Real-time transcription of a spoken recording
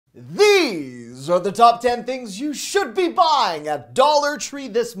These are the top 10 things you should be buying at Dollar Tree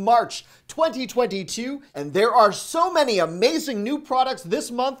this March 2022, and there are so many amazing new products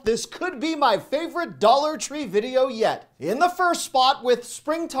this month, this could be my favorite Dollar Tree video yet. In the first spot, with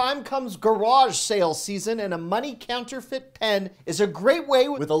springtime comes garage sale season, and a money counterfeit pen is a great way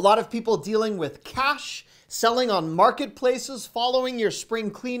with a lot of people dealing with cash, selling on marketplaces following your spring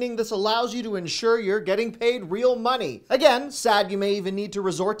cleaning. This allows you to ensure you're getting paid real money. Again, sad you may even need to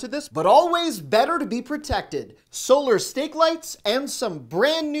resort to this, but always better to be protected. Solar stake lights and some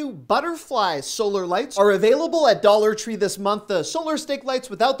brand new butterfly solar lights are available at Dollar Tree this month. The solar stake lights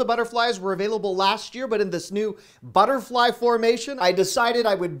without the butterflies were available last year, but in this new butterfly formation, I decided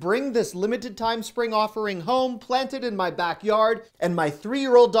I would bring this limited time spring offering home, plant it in my backyard, and my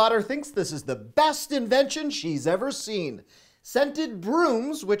 3-year-old daughter thinks this is the best invention she's ever seen. Scented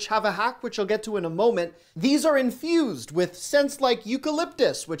brooms, which have a hack which I'll get to in a moment, these are infused with scents like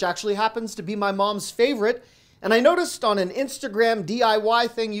eucalyptus, which actually happens to be my mom's favorite. And I noticed on an Instagram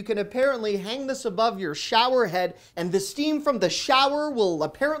DIY thing, you can apparently hang this above your shower head, and the steam from the shower will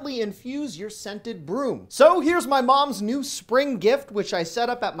apparently infuse your scented broom. So here's my mom's new spring gift, which I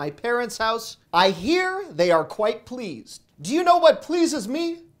set up at my parents' house. I hear they are quite pleased. Do you know what pleases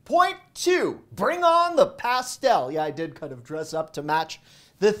me? Point 2, bring on the pastel. Yeah, I did kind of dress up to match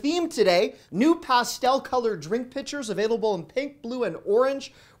the theme today. New pastel colored drink pitchers available in pink, blue, and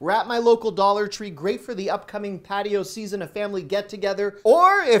orange. We're at my local Dollar Tree, great for the upcoming patio season, a family get-together,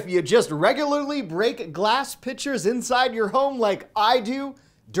 or if you just regularly break glass pitchers inside your home like I do.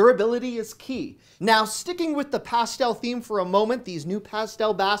 Durability is key. Now, sticking with the pastel theme for a moment, these new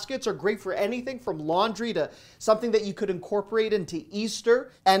pastel baskets are great for anything from laundry to something that you could incorporate into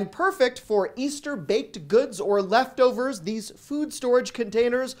Easter, and perfect for Easter baked goods or leftovers. These food storage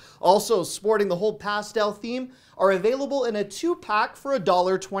containers, also sporting the whole pastel theme, are available in a 2-pack for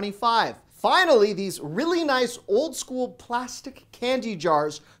 $1.25. Finally, these really nice old school plastic candy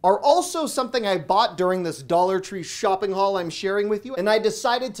jars are also something I bought during this Dollar Tree shopping haul I'm sharing with you, and I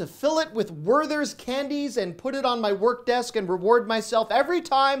decided to fill it with Werther's candies and put it on my work desk and reward myself every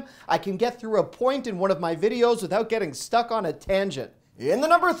time I can get through a point in one of my videos without getting stuck on a tangent. In the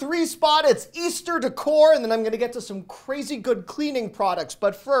number 3 spot, it's Easter decor, and then I'm gonna get to some crazy good cleaning products,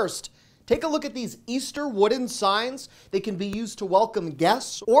 but first, take a look at these Easter wooden signs. They can be used to welcome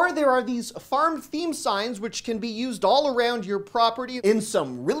guests, or there are these farm theme signs which can be used all around your property in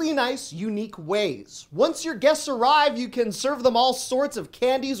some really nice, unique ways. Once your guests arrive, you can serve them all sorts of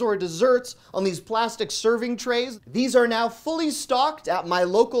candies or desserts on these plastic serving trays. These are now fully stocked at my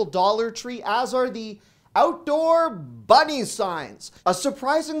local Dollar Tree, as are the outdoor bunny signs. A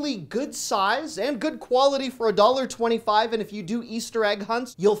surprisingly good size and good quality for $1.25, and if you do Easter egg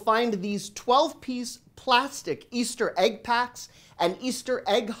hunts, you'll find these 12-piece plastic Easter egg packs and Easter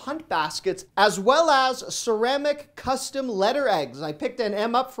egg hunt baskets, as well as ceramic custom letter eggs. I picked an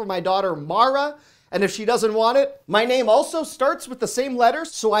M up for my daughter Mara, and if she doesn't want it, my name also starts with the same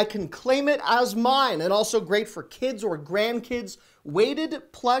letters, so I can claim it as mine, and also great for kids or grandkids.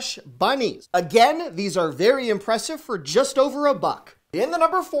 Weighted plush bunnies. Again, these are very impressive for just over $1. In the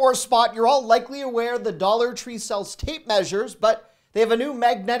number 4 spot, you're all likely aware the Dollar Tree sells tape measures, but they have a new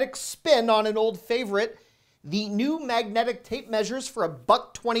magnetic spin on an old favorite. The new magnetic tape measures for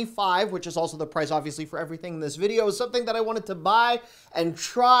 $1.25, which is also the price obviously for everything in this video, is something that I wanted to buy and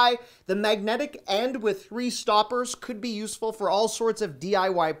try. The magnetic end with 3 stoppers could be useful for all sorts of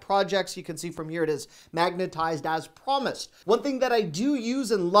DIY projects. You can see from here it is magnetized as promised. One thing that I do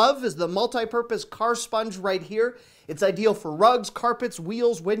use and love is the multi-purpose car sponge right here. It's ideal for rugs, carpets,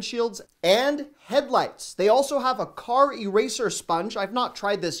 wheels, windshields, and headlights. They also have a car eraser sponge. I've not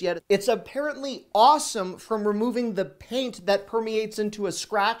tried this yet. It's apparently awesome from removing the paint that permeates into a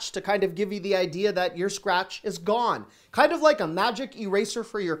scratch to kind of give you the idea that your scratch is gone. Kind of like a magic eraser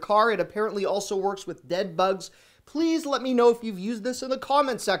for your car. It apparently also works with dead bugs. Please let me know if you've used this in the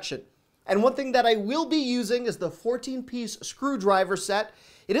comment section. And one thing that I will be using is the 14-piece screwdriver set.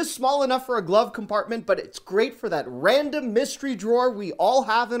 It is small enough for a glove compartment, but it's great for that random mystery drawer we all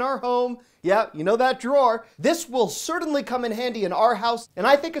have in our home. Yeah, you know that drawer. This will certainly come in handy in our house, and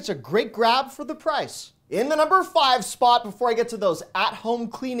I think it's a great grab for the price. In the number 5 spot, before I get to those at-home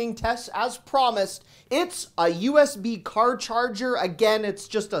cleaning tests as promised, it's a USB car charger. Again, it's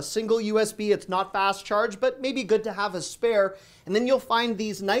just a single USB. It's not fast charge, but maybe good to have a spare. And then you'll find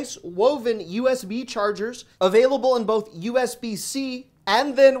these nice woven USB chargers available in both USB-C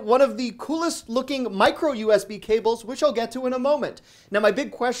and then one of the coolest looking micro USB cables, which I'll get to in a moment. Now, my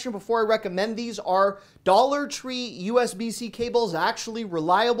big question before I recommend these are Dollar Tree USB-C cables actually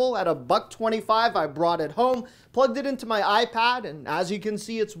reliable? At $1.25, I brought it home, plugged it into my iPad, and as you can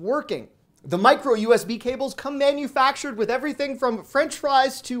see, it's working. The micro USB cables come manufactured with everything from French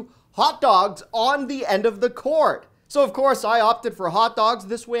fries to hot dogs on the end of the cord. So of course I opted for hot dogs.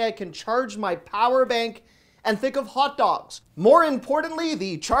 This way I can charge my power bank and think of hot dogs. More importantly,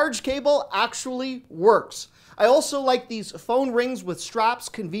 the charge cable actually works. I also like these phone rings with straps,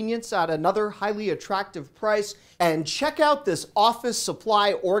 convenience at another highly attractive price. And check out this office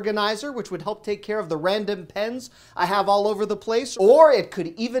supply organizer, which would help take care of the random pens I have all over the place, or it could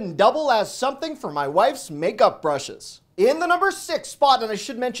even double as something for my wife's makeup brushes. In the number 6 spot, and I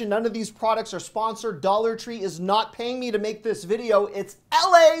should mention none of these products are sponsored, Dollar Tree is not paying me to make this video. It's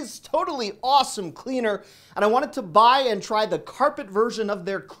LA's totally awesome cleaner, and I wanted to buy and try the carpet version of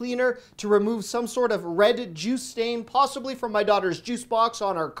their cleaner to remove some sort of red juice stain, possibly from my daughter's juice box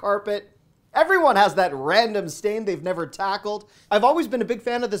on our carpet. Everyone has that random stain they've never tackled. I've always been a big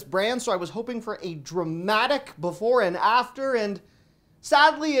fan of this brand, so I was hoping for a dramatic before and after, and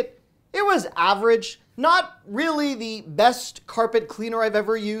sadly it was average. Not really the best carpet cleaner I've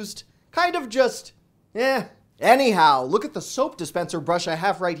ever used. Kind of just, Anyhow, look at the soap dispenser brush I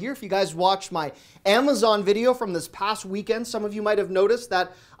have right here. If you guys watched my Amazon video from this past weekend, some of you might have noticed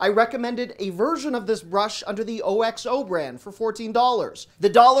that I recommended a version of this brush under the OXO brand for $14. The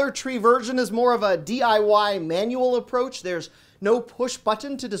Dollar Tree version is more of a DIY manual approach. There's no push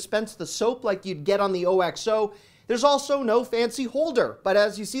button to dispense the soap like you'd get on the OXO. There's also no fancy holder, but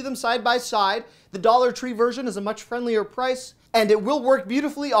as you see them side by side, the Dollar Tree version is a much friendlier price, and it will work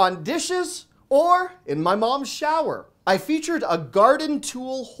beautifully on dishes or in my mom's shower. I featured a garden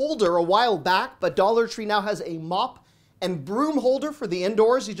tool holder a while back, but Dollar Tree now has a mop and broom holder for the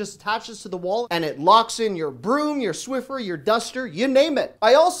indoors. You just attach this to the wall and it locks in your broom, your Swiffer, your duster, you name it.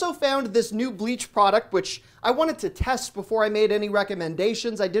 I also found this new bleach product, which I wanted to test before I made any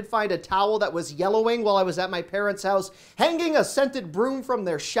recommendations. I did find a towel that was yellowing while I was at my parents' house, hanging a scented broom from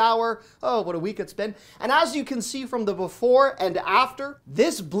their shower. Oh, what a week it's been. And as you can see from the before and after,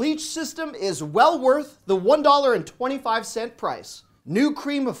 this bleach system is well worth the $1.25 price. New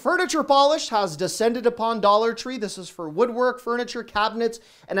Cream furniture polish has descended upon Dollar Tree. This is for woodwork, furniture, cabinets,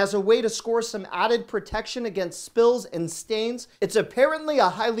 and as a way to score some added protection against spills and stains. It's apparently a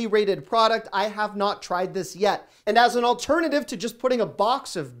highly rated product. I have not tried this yet. And as an alternative to just putting a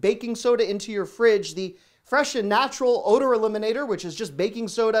box of baking soda into your fridge, the Fresh and Natural Odor Eliminator, which is just baking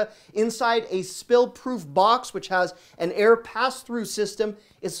soda inside a spill-proof box, which has an air pass-through system,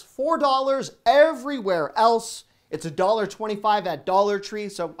 is $4 everywhere else. It's $1.25 at Dollar Tree,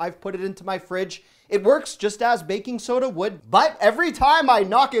 so I've put it into my fridge. It works just as baking soda would, but every time I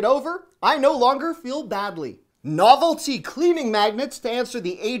knock it over, I no longer feel badly. Novelty cleaning magnets to answer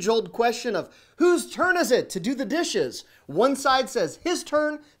the age-old question of whose turn is it to do the dishes? One side says his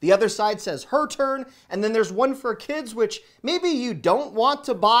turn, the other side says her turn, and then there's one for kids which maybe you don't want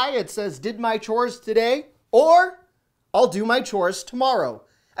to buy. It says did my chores today, or I'll do my chores tomorrow.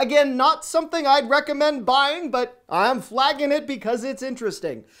 Again, not something I'd recommend buying, but I'm flagging it because it's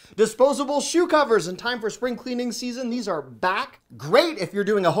interesting. Disposable shoe covers in time for spring cleaning season. These are back. Great if you're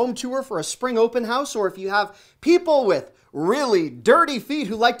doing a home tour for a spring open house, or if you have people with really dirty feet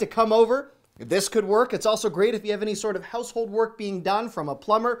who like to come over. This could work. It's also great if you have any sort of household work being done, from a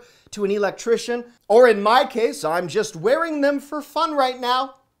plumber to an electrician. Or in my case, I'm just wearing them for fun right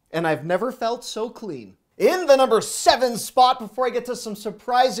now, and I've never felt so clean. In the number 7 spot, before I get to some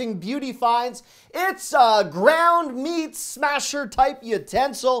surprising beauty finds, it's a ground meat smasher type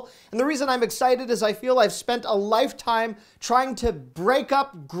utensil. And the reason I'm excited is I feel I've spent a lifetime trying to break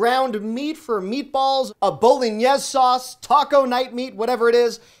up ground meat for meatballs, a bolognese sauce, taco night meat, whatever it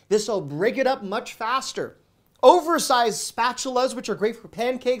is. This will break it up much faster. Oversized spatulas, which are great for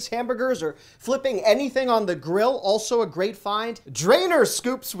pancakes, hamburgers, or flipping anything on the grill, also a great find. Drainer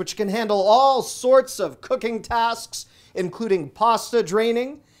scoops, which can handle all sorts of cooking tasks, including pasta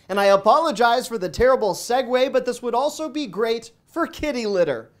draining. And I apologize for the terrible segue, but this would also be great for kitty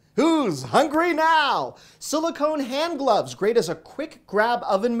litter. Who's hungry now? Silicone hand gloves, great as a quick grab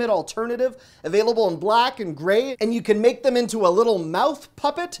oven mitt alternative, available in black and gray, and you can make them into a little mouth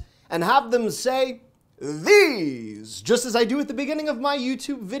puppet and have them say, "These," just as I do at the beginning of my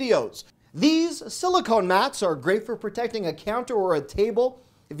YouTube videos. These silicone mats are great for protecting a counter or a table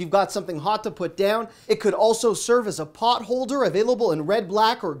if you've got something hot to put down. It could also serve as a pot holder, available in red,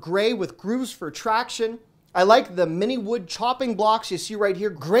 black, or gray with grooves for traction. I like the mini wood chopping blocks you see right here.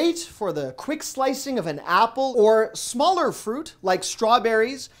 Great for the quick slicing of an apple or smaller fruit like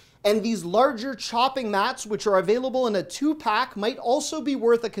strawberries. And these larger chopping mats, which are available in a 2-pack, might also be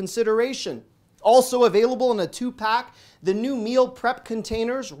worth a consideration. Also available in a 2-pack, the new meal prep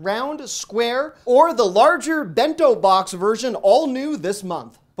containers, round, square, or the larger bento box version, all new this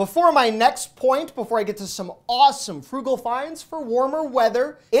month. Before my next point, before I get to some awesome frugal finds for warmer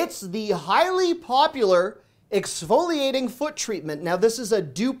weather, it's the highly popular exfoliating foot treatment. Now, this is a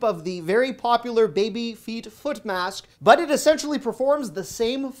dupe of the very popular baby feet foot mask, but it essentially performs the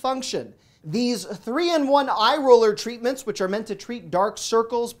same function. These 3-in-1 eye roller treatments, which are meant to treat dark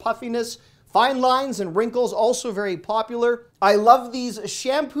circles, puffiness, fine lines, and wrinkles, also very popular. I love these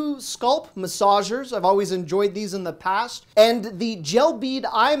shampoo scalp massagers. I've always enjoyed these in the past. And the gel bead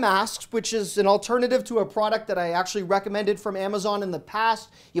eye masks, which is an alternative to a product that I actually recommended from Amazon in the past.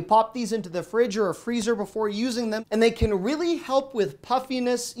 You pop these into the fridge or a freezer before using them, and they can really help with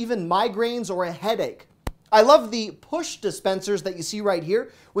puffiness, even migraines or a headache. I love the push dispensers that you see right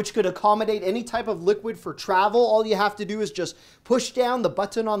here, which could accommodate any type of liquid for travel. All you have to do is just push down the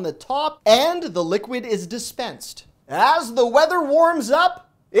button on the top and the liquid is dispensed. As the weather warms up,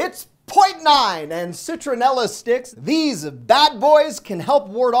 it's 0.9 and citronella sticks. These bad boys can help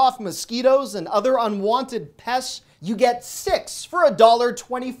ward off mosquitoes and other unwanted pests. You get 6 for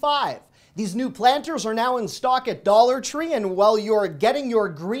 $1.25. These new planters are now in stock at Dollar Tree, and while you're getting your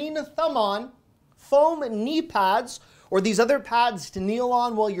green thumb on, foam knee pads or these other pads to kneel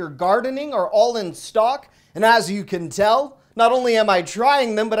on while you're gardening are all in stock. And as you can tell, not only am I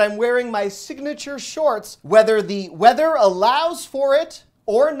trying them, but I'm wearing my signature shorts, whether the weather allows for it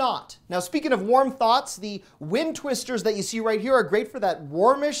or not. Now, speaking of warm thoughts, the wind twisters that you see right here are great for that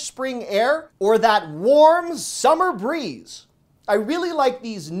warmish spring air or that warm summer breeze. I really like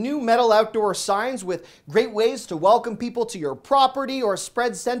these new metal outdoor signs with great ways to welcome people to your property or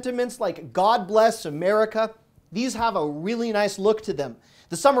spread sentiments like God bless America. These have a really nice look to them.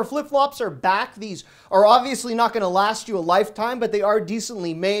 The summer flip-flops are back. These are obviously not going to last you a lifetime, but they are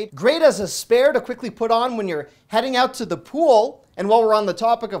decently made. Great as a spare to quickly put on when you're heading out to the pool. And while we're on the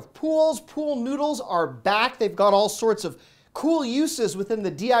topic of pools, pool noodles are back. They've got all sorts of cool uses within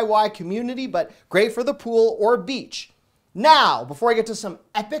the DIY community, but great for the pool or beach. Now, before I get to some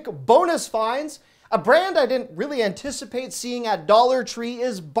epic bonus finds, a brand I didn't really anticipate seeing at Dollar Tree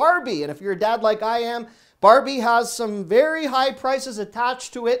is Barbie. And if you're a dad like I am, Barbie has some very high prices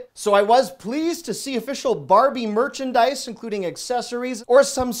attached to it. So I was pleased to see official Barbie merchandise, including accessories, or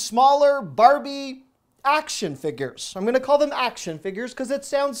some smaller Barbie action figures. I'm going to call them action figures because it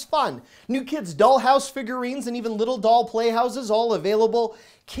sounds fun. New Kids Dollhouse figurines and even little doll playhouses all available.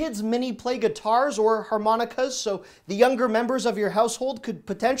 Kids mini play guitars or harmonicas, so the younger members of your household could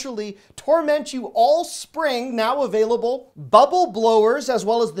potentially torment you all spring, now available. Bubble blowers, as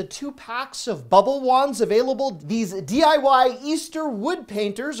well as the 2 packs of bubble wands available. These DIY Easter wood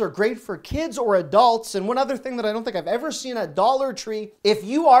painters are great for kids or adults. And one other thing that I don't think I've ever seen at Dollar Tree, if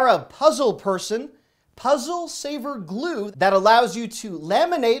you are a puzzle person, Puzzle Saver glue that allows you to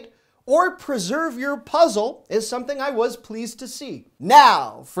laminate or preserve your puzzle is something I was pleased to see.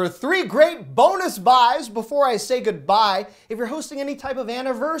 Now, for 3 great bonus buys before I say goodbye, if you're hosting any type of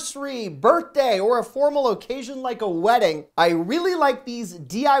anniversary, birthday, or a formal occasion like a wedding, I really like these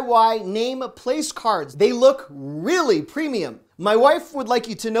DIY name place cards. They look really premium. My wife would like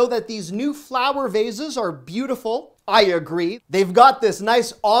you to know that these new flower vases are beautiful. I agree. They've got this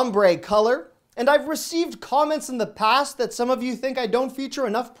nice ombre color. And I've received comments in the past that some of you think I don't feature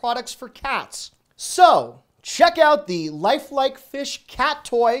enough products for cats. So, check out the Lifelike Fish cat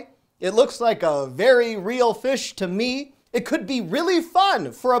toy. It looks like a very real fish to me. It could be really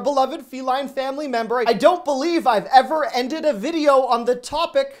fun for a beloved feline family member. I don't believe I've ever ended a video on the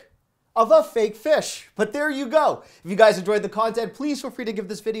topic of a fake fish. But there you go. If you guys enjoyed the content, please feel free to give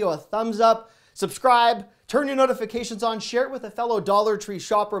this video a thumbs up, subscribe, turn your notifications on, share it with a fellow Dollar Tree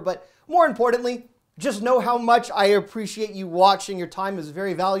shopper, but more importantly, just know how much I appreciate you watching. Your time is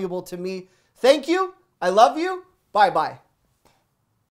very valuable to me. Thank you. I love you. Bye-bye.